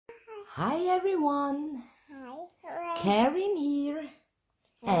Hi everyone! Hi. Karin here.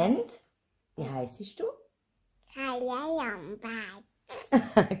 And, wie heisst du?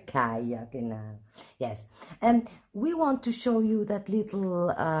 Kaya, genau. Yes. We want to show you that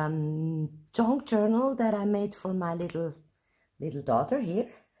little junk journal that I made for my little daughter here.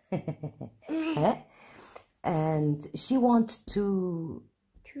 And she wants to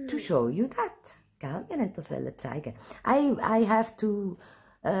show you that. Gell? Wir wollen das zeigen. I have to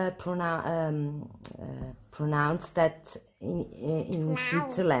pronounce that in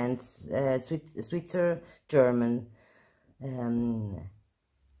Switzerland, Switzer German.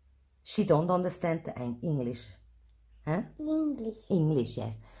 She don't understand the English. Huh? English,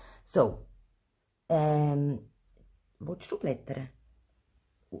 yes. So, willst du blättern?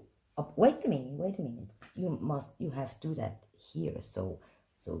 Wait a minute. You have to do that here.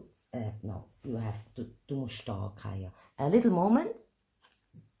 No, you have to. Du musst stehen, Kaya. A little moment.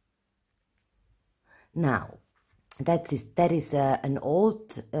 Now, that is an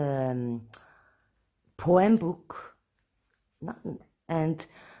old poem book, and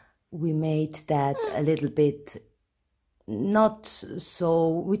we made that a little bit. Not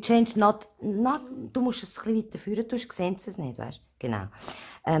so. We changed not. Du musst es ein bisschen weiterführen. Du siehst es nicht, weißt? Genau.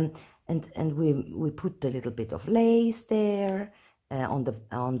 And we put a little bit of lace there. On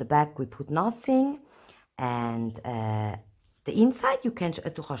the back we put nothing, and the inside you can.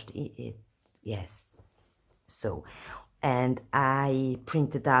 Du kannst yes. So, and I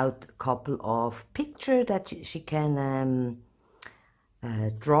printed out a couple of pictures that she can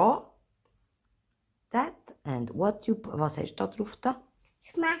draw that. And was hast du da drauf da?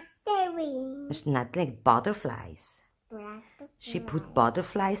 Schmetterling. Butterflies. She put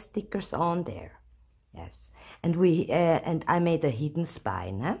butterfly stickers on there. Yes, and I made a hidden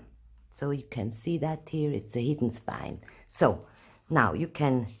spine, huh? So you can see that here. It's a hidden spine. So now you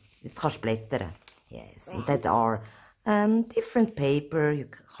can. Jetzt kannst du blättern. Yes, and that are different paper. You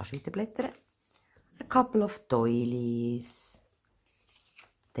kannst weiter blättern. A couple of doilies.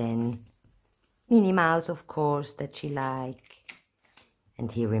 Then Minnie Mouse, of course, that she like.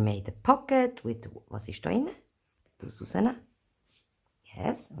 And here we made a pocket with, was ist da drin? Du Susanna?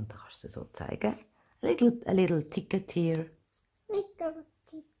 Yes, und da kannst du so zeigen. A little ticket here.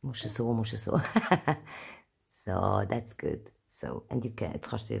 Musst du so. So, that's good. So, and you can, jetzt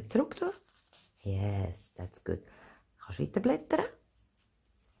kannst du wieder zurück tun. Yes, that's good. Kannst du weiter blättern?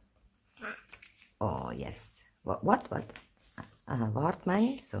 Oh, yes. What? Warte,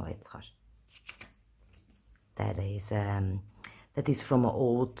 meine ich. So, jetzt kannst du. That is from an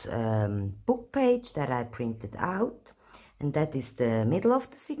old book page that I printed out, and that is the middle of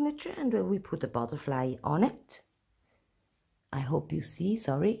the signature, and we put a butterfly on it. I hope you see.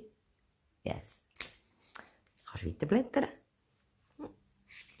 Sorry. Yes. Kannst du weiter blättern?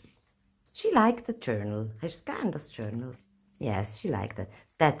 She liked the journal. Hast du es gern, das Journal? Yes, she liked it.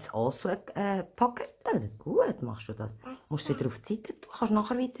 That's also a pocket. Das ist gut, machst du das. Musst du wieder auf die Seite. Du kannst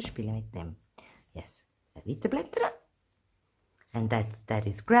nachher weiterspielen mit dem. Yes. Weiterblättern. And that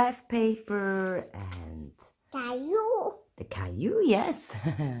is graph paper and Caillou. the caillou, yes.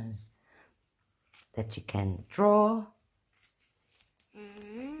 That you can draw.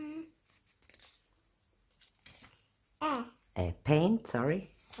 Paint, sorry.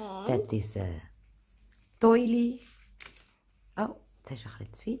 That is a doily. Oh, das ist ein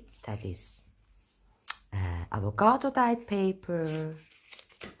bisschen zu weit. That is avocado dyed paper.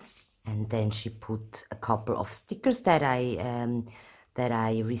 And then she put a couple of stickers that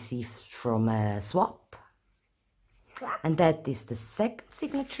I received from a swap. And that is the second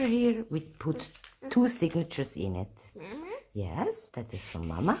signature here. We put 2 signatures in it. Mama? Yes, that is from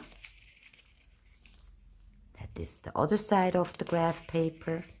Mama. That is the other side of the graph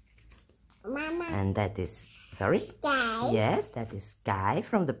paper. Mama. And that is, sorry? Sky. Yes, that is Guy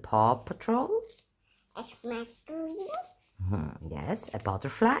from the Paw Patrol. A schmetterling. Yes, a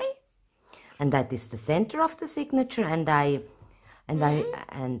butterfly. And that is the center of the signature, and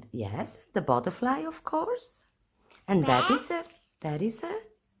yes, the butterfly, of course. And that is a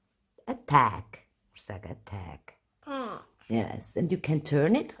tag. A tag. Yes, and you can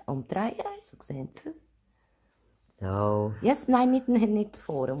turn it, umdrehen, so sehen Sie. So, yes, nein, nicht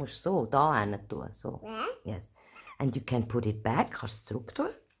vorne, musst so, da hin tun, so. Yes. And you can put it back, kannst du zurück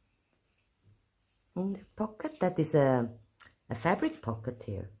tun. In the pocket. That is a fabric pocket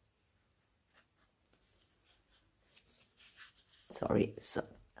here. Sorry, so,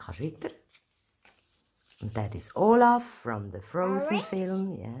 kannst du weiter. And that is Olaf from the Frozen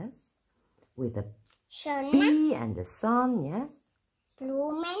film, yes. With a bee and the sun, yes.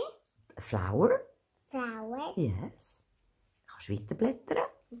 Blumen. A flower. Flower. Yes. Kannst du weiterblättern?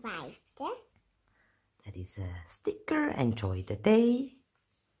 Weiter. That is a sticker. Enjoy the day.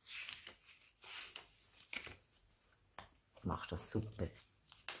 Du machst das super.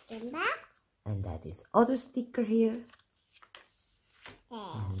 Genau. And that is other sticker here.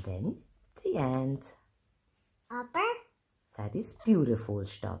 And then the end. Aber That is beautiful,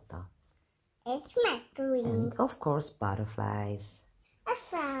 steht da. ich mag green. And of course butterflies. A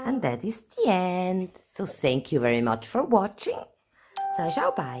Frau. And that is the end. So thank you very much for watching. Sagst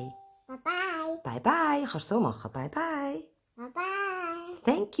auch bye. Bye-bye. Bye bye. Kannst du so machen. Bye bye. Bye-bye.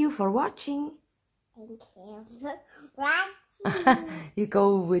 Thank you for watching. Thank you for watching. You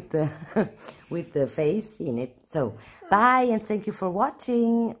go with the face in it. So bye and thank you for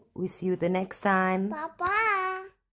watching. We see you the next time. Bye-bye.